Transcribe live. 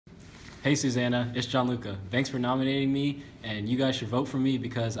Hey Susannah, it's Gianluca. Thanks for nominating me, and you guys should vote for me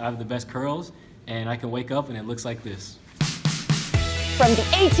because I have the best curls, and I can wake up and it looks like this. From the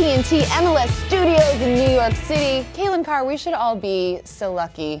AT&T MLS studios in New York City, Calen Carr, we should all be so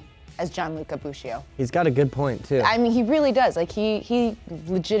lucky as Gianluca Busio. He's got a good point too. I mean, he really does. Like he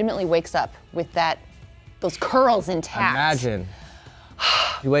legitimately wakes up with those curls intact. Imagine.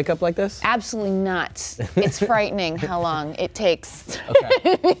 You wake up like this? Absolutely not. It's frightening how long it takes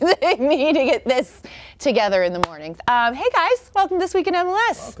Okay. me to get this together in the mornings. Hey guys, welcome to This Week in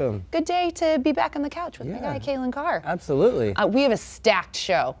MLS. Welcome. Good day to be back on the couch with my guy, Calen Carr. Absolutely. We have a stacked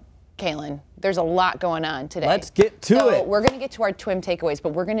show, Calen. There's a lot going on today. Let's get to it. We're going to get to our twin takeaways,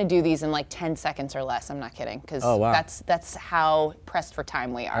 but we're going to do these in like 10 seconds or less. I'm not kidding, because that's how pressed for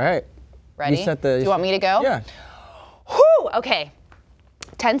time we are. All right. Ready? Do you want me to go? Yeah. Whew, okay.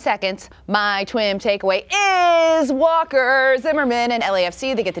 10 seconds. My twin takeaway is Walker Zimmerman and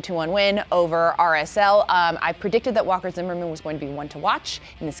LAFC. They get the 2-1 win over RSL. I predicted that Walker Zimmerman was going to be one to watch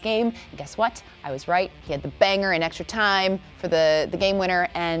in this game. And guess what? I was right. He had the banger in extra time for the game winner,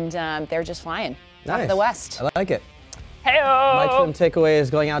 and they're just flying. Top of the West. I like it. Hey-o! My twin takeaway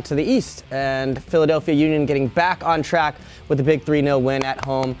is going out to the East and Philadelphia Union getting back on track with a big 3-0 win at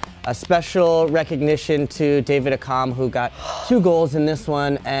home. A special recognition to David Accam, who got 2 goals in this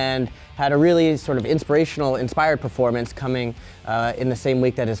one and had a really sort of inspired performance coming in the same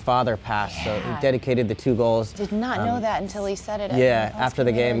week that his father passed. So he dedicated the 2 goals. Did not know that until he said it. After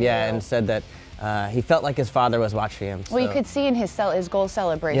the game, and said that he felt like his father was watching him. Well, you could see in his goal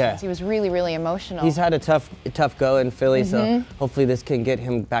celebrations, he was really, really emotional. He's had a tough go in Philly, so hopefully this can get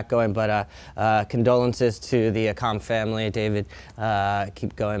him back going. But condolences to the Accam family, David.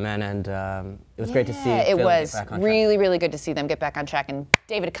 Keep going, man, and it was great to see it Philly was get back on track. really, really good to see them get back on track, and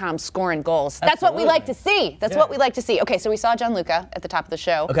David Accam scoring goals. That's what we like to see. That's what we like to see. Okay, so we saw Gianluca at the top of the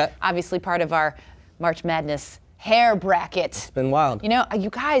show. Okay. Obviously part of our March Madness hair bracket. It's been wild. You know, you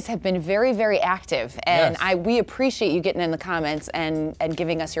guys have been very, very active, and we appreciate you getting in the comments and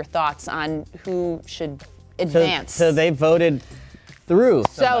giving us your thoughts on who should advance. So they voted through.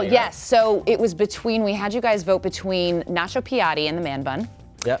 So yes, so it was we had you guys vote between Nacho Piatti and the man bun.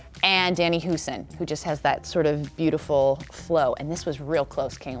 Yep. And Danny Houston, who just has that sort of beautiful flow. And this was real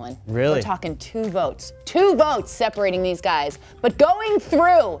close, Calen. Really? We're talking 2 votes. 2 votes separating these guys. But going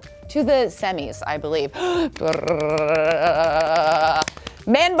through to the semis, I believe.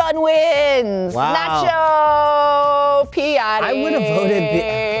 Man bun wins. Wow. Nacho Piatti. I would have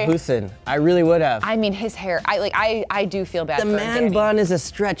voted Houston. I really would have. I mean, his hair. I do feel bad for The man Danny. bun is a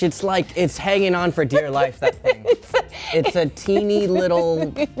stretch. It's like it's hanging on for dear life. That thing. It's a teeny little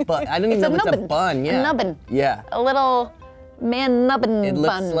bun. I don't even know if it's a bun. Yeah. A nubbin. Yeah. A little man nubbin It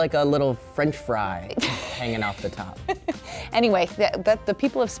bun. looks like a little French fry hanging off the top. Anyway, the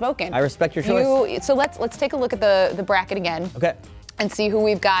people have spoken. I respect your choice. So let's take a look at the bracket again. Okay. And see who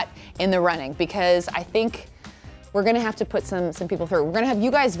we've got in the running, because I think we're gonna have to put some people through. We're gonna have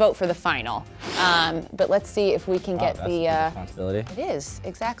you guys vote for the final, but let's see if we can get that's the a responsibility. It is,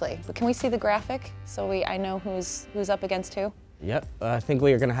 exactly. But can we see the graphic so I know who's up against who? Yep. I think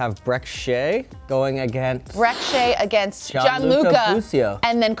we are gonna have Breck Shea going against Breck Shea against Gianluca Busio.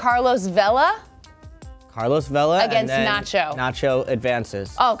 and then Carlos Vela and against then Nacho. Nacho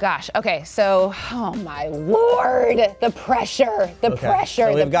advances. Oh gosh. Okay. So, oh my lord, the pressure, the pressure.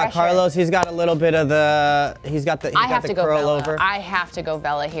 So we've got Carlos. He's got a little bit of the. He's got the curl over. I have to go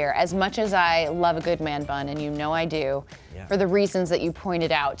Vela here. As much as I love a good man bun, and you know I do, for the reasons that you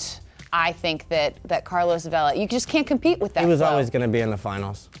pointed out, I think that Carlos Vela, you just can't compete with that. He was always going to be in the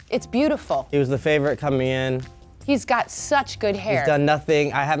finals. It's beautiful. He was the favorite coming in. He's got such good hair. He's done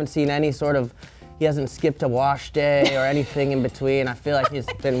nothing. I haven't seen any sort of. He hasn't skipped a wash day or anything in between. I feel like he's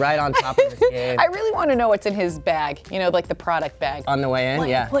been right on top of his game. I really want to know what's in his bag, you know, like the product bag. On the way in, what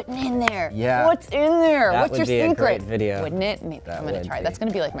are you putting in there? Yeah. What's in there? That What's your would be secret? a great video. Wouldn't it? I'm going to try. That's going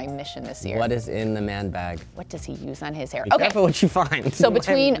to be like my mission this year. What is in the man bag? What does he use on his hair? Be careful what you find. So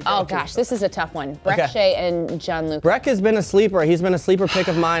between, oh gosh, this is a tough one. Breck Shea and Gianluca. Breck has been a sleeper. He's been a sleeper pick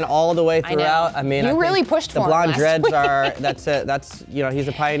of mine all the way throughout. I mean, you really pushed for him. The blonde last dreads week. are, that's, you know, he's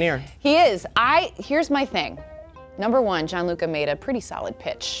a pioneer. He is. Here's my thing. Number one, Gianluca made a pretty solid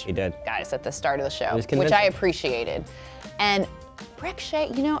pitch. He did. Guys, at the start of the show, which I appreciated. And Breck Shea,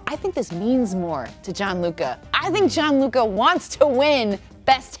 you know, I think this means more to Gianluca. I think Gianluca wants to win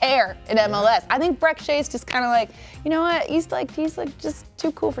best hair in MLS. I think Breck Shea's just kind of like, you know what? He's like just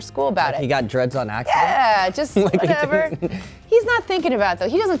too cool for school about it. He got dreads on accident? Yeah, just whatever. He's not thinking about it, though.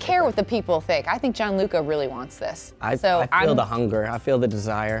 He doesn't care what the people think. I think Gianluca really wants this. I feel the hunger. I feel the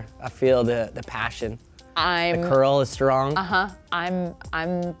desire. I feel the passion. The curl is strong.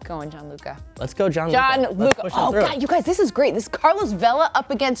 I'm going Gianluca. Let's go Gianluca. Gianluca. Oh God, you guys, this is great. This is Carlos Vela up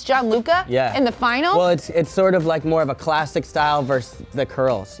against Gianluca in the final. Well, it's sort of like more of a classic style versus the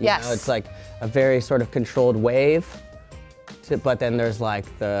curls. You know? It's like a very sort of controlled wave, but then there's like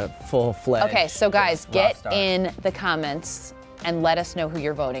the full-fledged. Okay, so guys, get in the comments and let us know who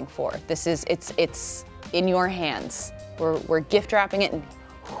you're voting for. This is it's in your hands. We're gift wrapping it and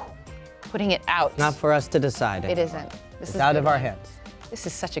putting it out. Not for us to decide. It isn't. It's out of our hands. This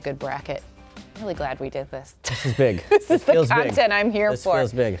is such a good bracket. I'm really glad we did this. This is big. This is the content I'm here for.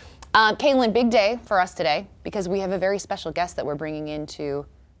 This feels big. Calen, big day for us today because we have a very special guest that we're bringing into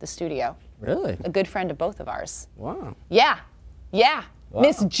the studio. Really? A good friend of both of ours. Wow. Yeah. Wow.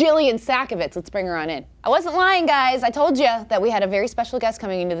 Miss Jillian Sakovits. Let's bring her on in. I wasn't lying, guys. I told you that we had a very special guest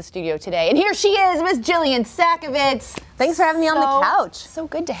coming into the studio today. And here she is, Miss Jillian Sakovits. Thanks for having me on the couch. So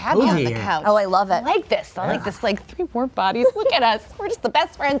good to have you on the couch. Oh, I love it. I like this. I like this, like 3 more bodies. Look at us. We're just the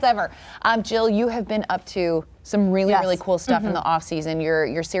best friends ever. Jill, you have been up to some really cool stuff in the off season.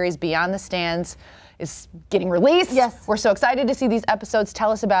 Your series Beyond the Stands is getting released. Yes. We're so excited to see these episodes.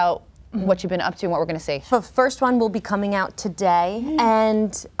 Tell us about what you've been up to and what we're going to see. The first one will be coming out today,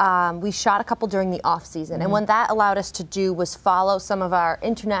 and we shot a couple during the off season. And what that allowed us to do was follow some of our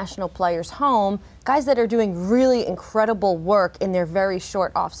international players home, guys that are doing really incredible work in their very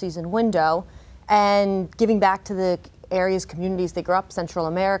short off season window, and giving back to the areas, communities they grew up, Central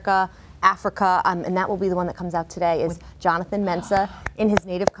America, Africa, and that will be the one that comes out today. Is Jonathan Mensah in his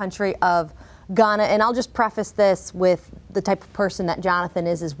native country of Ghana. And I'll just preface this with the type of person that Jonathan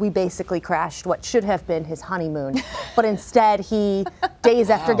is we basically crashed what should have been his honeymoon. But instead, he, days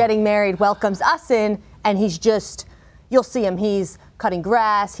after getting married, welcomes us in, and he's just, you'll see him, he's cutting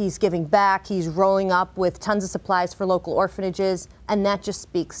grass, he's giving back, he's rolling up with tons of supplies for local orphanages, and that just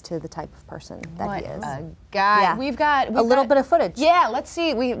speaks to the type of person that he is. What a guy. Yeah. We've got a little bit of footage. Yeah, let's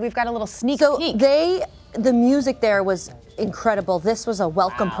see. We've got a little sneak peek. The music there was incredible. This was a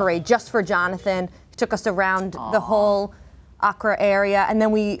welcome parade just for Jonathan. He took us around the whole Accra area, and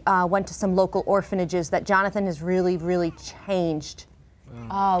then we went to some local orphanages that Jonathan has really changed.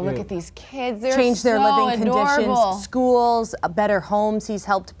 Oh, look at these kids. They're Changed their so living adorable. conditions, schools, better homes he's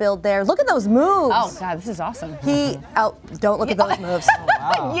helped build there. Look at those moves. Oh, God, this is awesome. Don't look at those moves.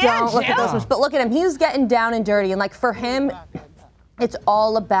 Don't look at those moves. But look at him. He was getting down and dirty, and like for him, it's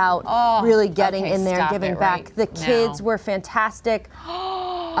all about really getting in there, giving back. The kids were fantastic.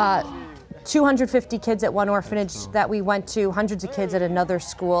 250 kids at one orphanage that we went to, hundreds of kids at another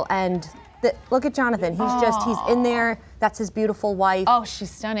school, and look at Jonathan. He's in there. That's his beautiful wife. Oh,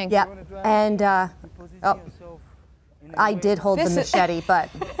 she's stunning. Yeah, and I did hold the machete, but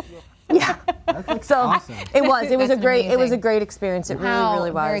yeah. So awesome. it was a great amazing. experience. It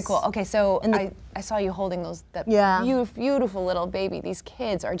really was. Very cool. Okay, so I saw you holding that beautiful little baby. These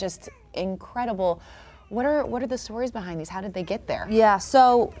kids are just incredible. What are the stories behind these? How did they get there? Yeah,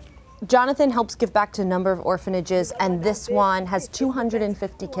 so Jonathan helps give back to a number of orphanages, and this one has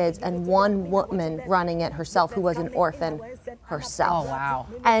 250 kids and one woman running it herself who was an orphan herself. Oh, wow.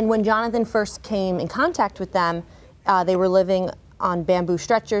 And when Jonathan first came in contact with them, they were living on bamboo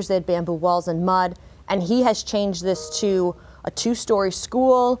stretchers, they had bamboo walls and mud, and he has changed this to a 2-story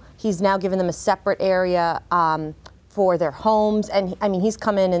school. He's now given them a separate area for their homes, and I mean, he's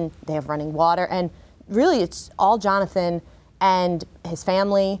come in and they have running water, and really it's all Jonathan and his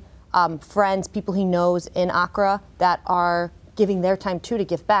family, friends, people he knows in Accra that are giving their time too to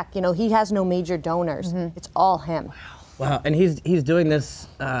give back. You know, he has no major donors. It's all him. Wow, and he's doing this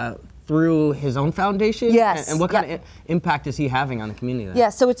through his own foundation? Yes. And what kind of impact is he having on the community then? Yeah,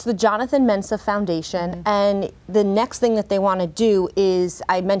 so it's the Jonathan Mensah Foundation, and the next thing that they want to do is,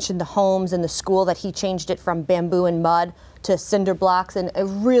 I mentioned the homes and the school, that he changed it from bamboo and mud to cinder blocks, and a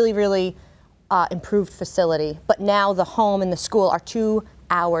really improved facility. But now the home and the school are 2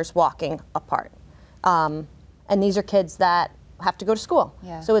 hours walking apart. And these are kids that have to go to school.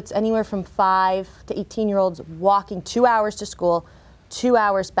 Yeah. So it's anywhere from 5 to 18-year-olds walking 2 hours to school, 2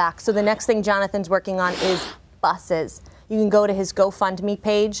 hours back. So the next thing Jonathan's working on is buses. You can go to his GoFundMe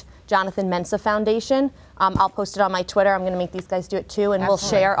page, Jonathan Mensah Foundation. I'll post it on my Twitter. I'm going to make these guys do it too, and we'll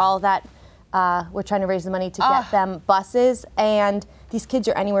share all that. We're trying to raise the money to get them buses. And these kids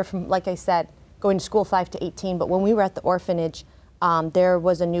are anywhere from, like I said, going to school 5 to 18. But when we were at the orphanage, there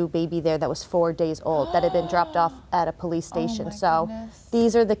was a new baby there that was 4 days old that had been dropped off at a police station.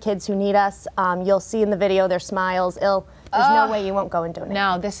 These are the kids who need us. You'll see in the video their smiles. There's no way you won't go and donate.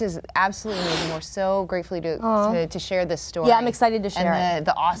 No, this is absolutely amazing. We're so grateful to share this story. Yeah, I'm excited to share and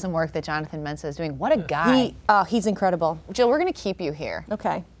the awesome work that Jonathan Mensah is doing. What a guy. He's incredible. Jill, we're going to keep you here.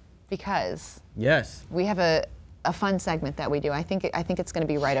 Okay. because Yes. we have a fun segment that we do. I think it's going to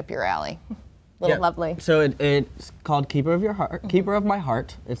be right up your alley. Yeah. Lovely. So it's called Keeper of Your Heart, Keeper of My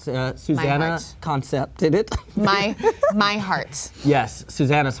Heart. It's Susannah heart. concepted it. My heart. Yes,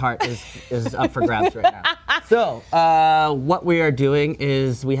 Susanna's heart is up for grabs right now. So what we are doing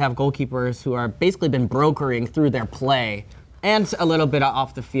is we have goalkeepers who are basically been brokering through their play and a little bit of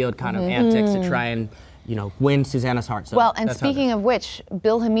off the field kind of antics to try and win Susanna's heart. So Well, and that's how it speaking is. of which,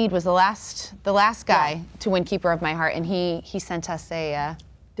 Bill Hamid was the last guy to win Keeper of My Heart, and he sent us a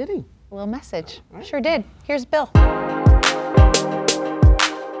Did he? little message. Sure did. Here's Bill.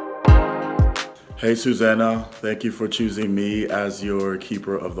 Hey Susannah, thank you for choosing me as your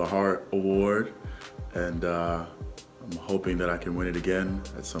Keeper of the Heart award, and I'm hoping that I can win it again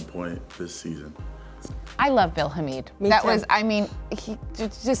at some point this season. I love Bill Hamid. Me that too. was, I mean, he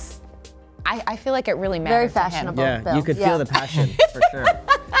just, I feel like it really Very matters to him. fashionable. Yeah, Bill. you could Yeah. feel the passion for sure.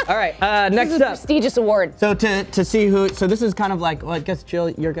 All right, This next is a up. prestigious award. So to see who, so this is kind of like, well, I guess Jill,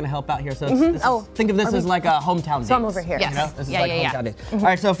 you're gonna help out here. So this is, Oh, think of this as like a hometown. So I'm dates, over here. Yes. You know? This is Yeah, like yeah, hometown dates. All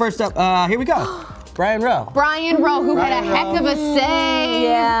right, so first up, here we go. Brian Rowe. Brian Rowe, who had a Brian heck Rowe. of a save.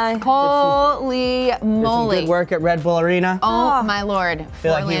 Yeah. Holy Did some moly. good work at Red Bull Arena. Oh my lord. I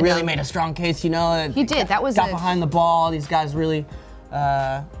feel like he really made a strong case, and He did. That was got a- behind the ball. These guys really.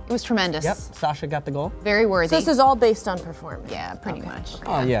 It was tremendous. Yep. Sasha got the goal. Very worthy. So this is all based on performance. yeah, pretty much.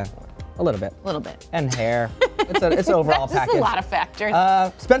 Oh yeah, a little bit. A little bit. And hair. It's an overall That's package. a lot of factors.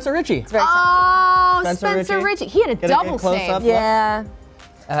 Spencer Ritchie. Oh, Spencer Spencer Ritchie. Ritchie. He had a Get a double good close save. up. Yeah.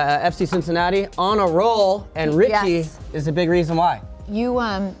 FC Cincinnati on a roll, and Ritchie Yes. is a big reason why. You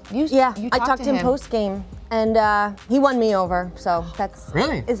Yeah. you I talked to him post game, and he won me over. So that's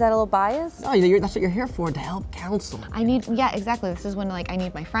Really? Is that a little biased? No, that's what you're here for, to help counsel. Yeah, exactly. This is when I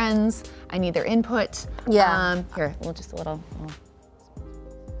need my friends. I need their input. Yeah. Here, just a little.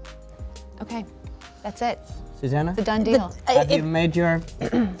 Okay, that's it. Susanna, It's a done deal. have you made your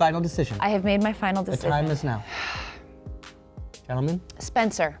final decision? I have made my final The decision. time is now. Gentlemen,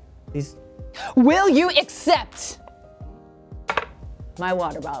 Spencer, these. will you accept my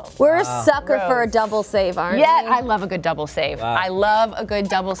water bottle? We're a sucker for a double save, aren't Yeah, we? I love a good double save. Wow. I love a good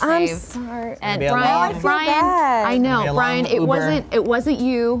double I'm save. sorry. And be a Brian, long- I feel Brian, bad. I It's gonna be know, a Brian. long It Uber. wasn't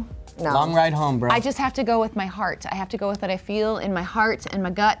you. No. Long ride home, bro. I just have to go with my heart. I have to go with what I feel in my heart and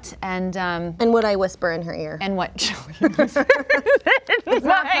my gut, and And what I whisper in her ear. and what Jillian whispered in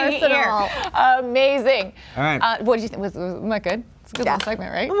not my personal. ear. Amazing. All right. What did you think? Was that good? It's a good Yeah. little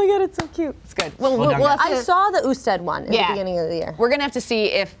segment, right? Oh my God, it's so cute. It's good. Well, Well done, we'll have guys. to, I saw the Usted one in Yeah. the beginning of the year. We're gonna have to see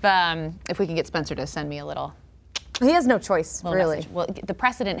if we can get Spencer to send me a little He has no choice, really. message. Well, the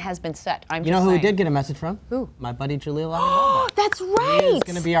precedent has been set. I'm You know just who we saying. did get a message from? Who? My buddy Jalil Anibaba. That's He right. is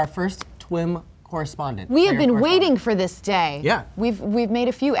going to be our first TWIM correspondent. We have player been correspondent. waiting for this day. Yeah. We've made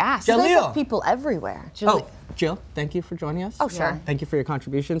a few asks. Jalil. There's just people everywhere. Oh, Jill, thank you for joining us. Oh, sure. Thank you for your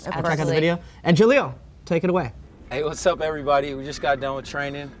contributions. Check out the Absolutely. video. And Jalil, take it away. Hey, what's up, everybody? We just got done with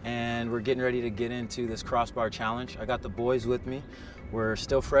training, and we're getting ready to get into this crossbar challenge. I got the boys with me. We're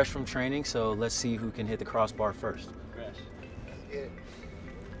still fresh from training, so let's see who can hit the crossbar first.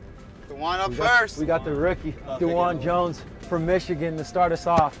 Dewan up first. We got the rookie, Dewan Jones from Michigan, to start us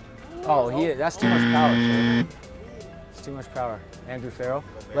off. Oh, that's too much power, sir. It's too much power. Andrew Farrell,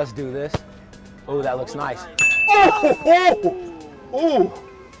 let's do this. Oh, that looks nice.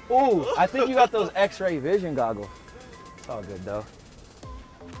 Ooh, I think you got those X-ray vision goggles. It's all good, though.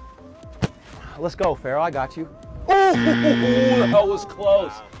 Let's go, Farrell, I got you. Ooh, that was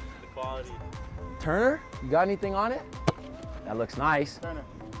close. Turner, you got anything on it? That looks nice. Turner.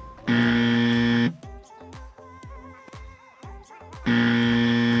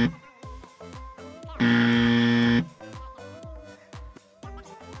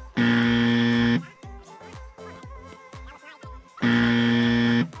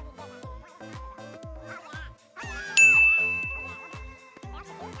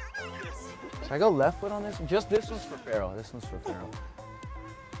 Should I go left foot on this? Just this one's for Farrell. This one's for Farrell.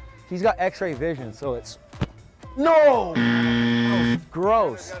 He's got X-ray vision, so it's... No! That was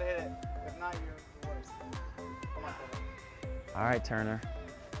gross. You gotta hit it. If not, you're worse. All right, Turner.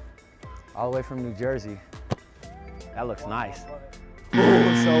 All the way from New Jersey. That looks nice. Ooh,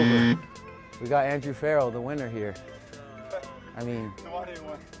 it's over. We got Andrew Farrell, the winner here. I mean... Dewan hit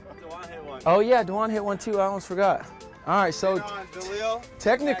one. Dewan hit one. Oh yeah, Dewan hit one too. I almost forgot. All right, so Jalil.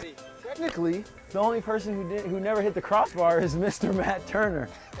 technically, the only person who never hit the crossbar is Mr. Matt Turner.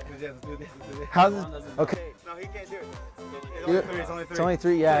 Let's do this. How's this? Okay. No, he can't do it. It's only three. It's only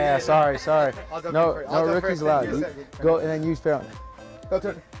three. Yeah. Sorry. I'll jump No, in first. no I'll jump rookies first, allowed. then you You second. go and then use Farrell. Go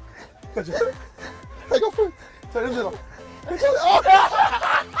turn. Hey, go for it. Turn in the middle.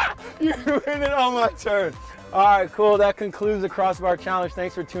 Oh! You win it on my turn. All right, cool. That concludes the crossbar challenge.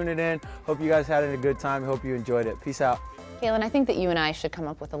 Thanks for tuning in. Hope you guys had a good time. Hope you enjoyed it. Peace out. Calen, I think that you and I should come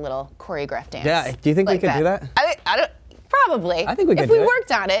up with a little choreographed dance. Yeah, do you think we could do that? I don't. Probably. I think we could if do we it.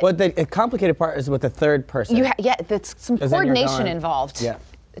 worked on it. But the complicated part is with the third person. Yeah, that's some 'Cause then you're coordination going- involved. Yeah.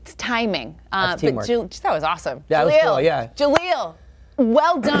 It's timing. That's but teamwork. that was awesome. Yeah, it was Jalil, cool, yeah. Jalil,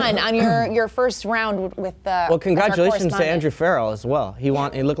 well done on your first round with Well, congratulations to correspondent. Andrew Farrell as well. He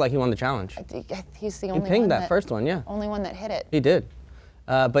looked like he won the challenge. He's the He only pinged one that first one, yeah. Only one that hit it. He did.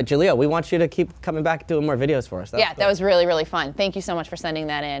 But Jalil, we want you to keep coming back doing more videos for us. That was really, really fun. Thank you so much for sending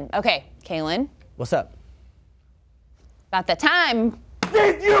that in. Okay, Calen, What's up? about that time.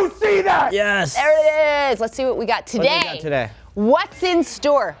 Did you see that? Yes. There it is. Let's see what we got today. What do we got today? What's in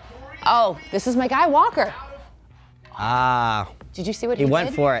store? Oh, this is my guy Walker. Ah. Did you see what He he went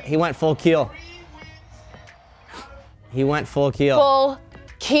did? for it. He went full keel. He went full keel. Full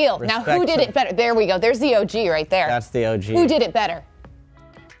keel. Now, who Respect did him. it better? There we go. There's the OG right there. That's the OG. Who did it better?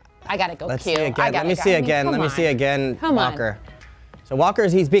 I gotta go Let's keel. see again. Let me see again. Let me see again. Come on. Walker. So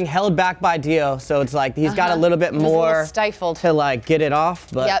he's being held back by Dio, so it's like he's got a little bit He was a little more stifled. to like get it off.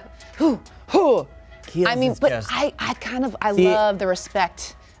 But Yep. Keels I mean, is but just- I See, love the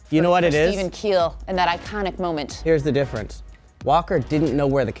respect. You know what it is? Stephen Keel and that iconic moment. Here's the difference. Walker didn't know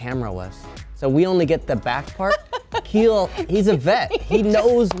where the camera was. So we only get the back part. Keel, he's a vet. He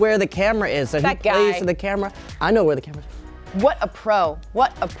knows where the camera is. So That he plays guy. to the camera. I know where the camera is. What a pro.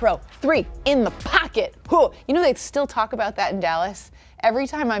 What a pro. 3 in the pocket. You know, they still talk about that in Dallas. Every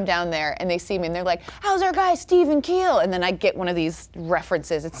time I'm down there and they see me and they're like, how's our guy Stephen Keel? And then I get one of these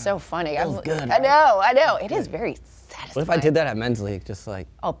references. It's so funny. Feels good, I right? know. It is very satisfying. What if I did that at men's league? Just like,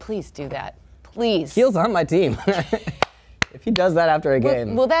 Oh, please do that. Please. Keel's on my team. If he does that after a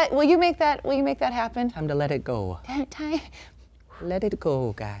game, Will you make that happen? time to let it go. Time Let it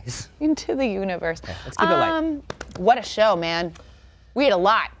go, guys. into the universe. let's keep it light. What a show, man. We had a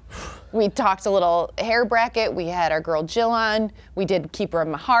lot. We talked a little hair bracket. We had our girl Jill on. We did Keeper of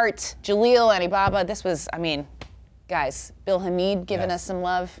My Heart. Jalil Anibaba. This was, I mean, guys, Bill Hamid giving Yes. us some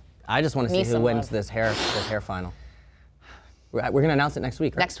love. I just want to see Me who some wins love. this hair final. We're gonna announce it next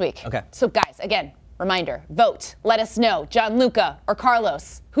week, right? Next week. Okay. So guys, again, reminder, vote. Let us know, Gianluca or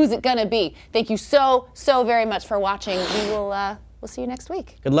Carlos, who's it gonna be? Thank you so very much for watching. We'll see you next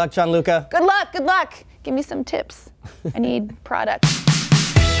week. Good luck, Gianluca. Good luck. Give me some tips. I need products.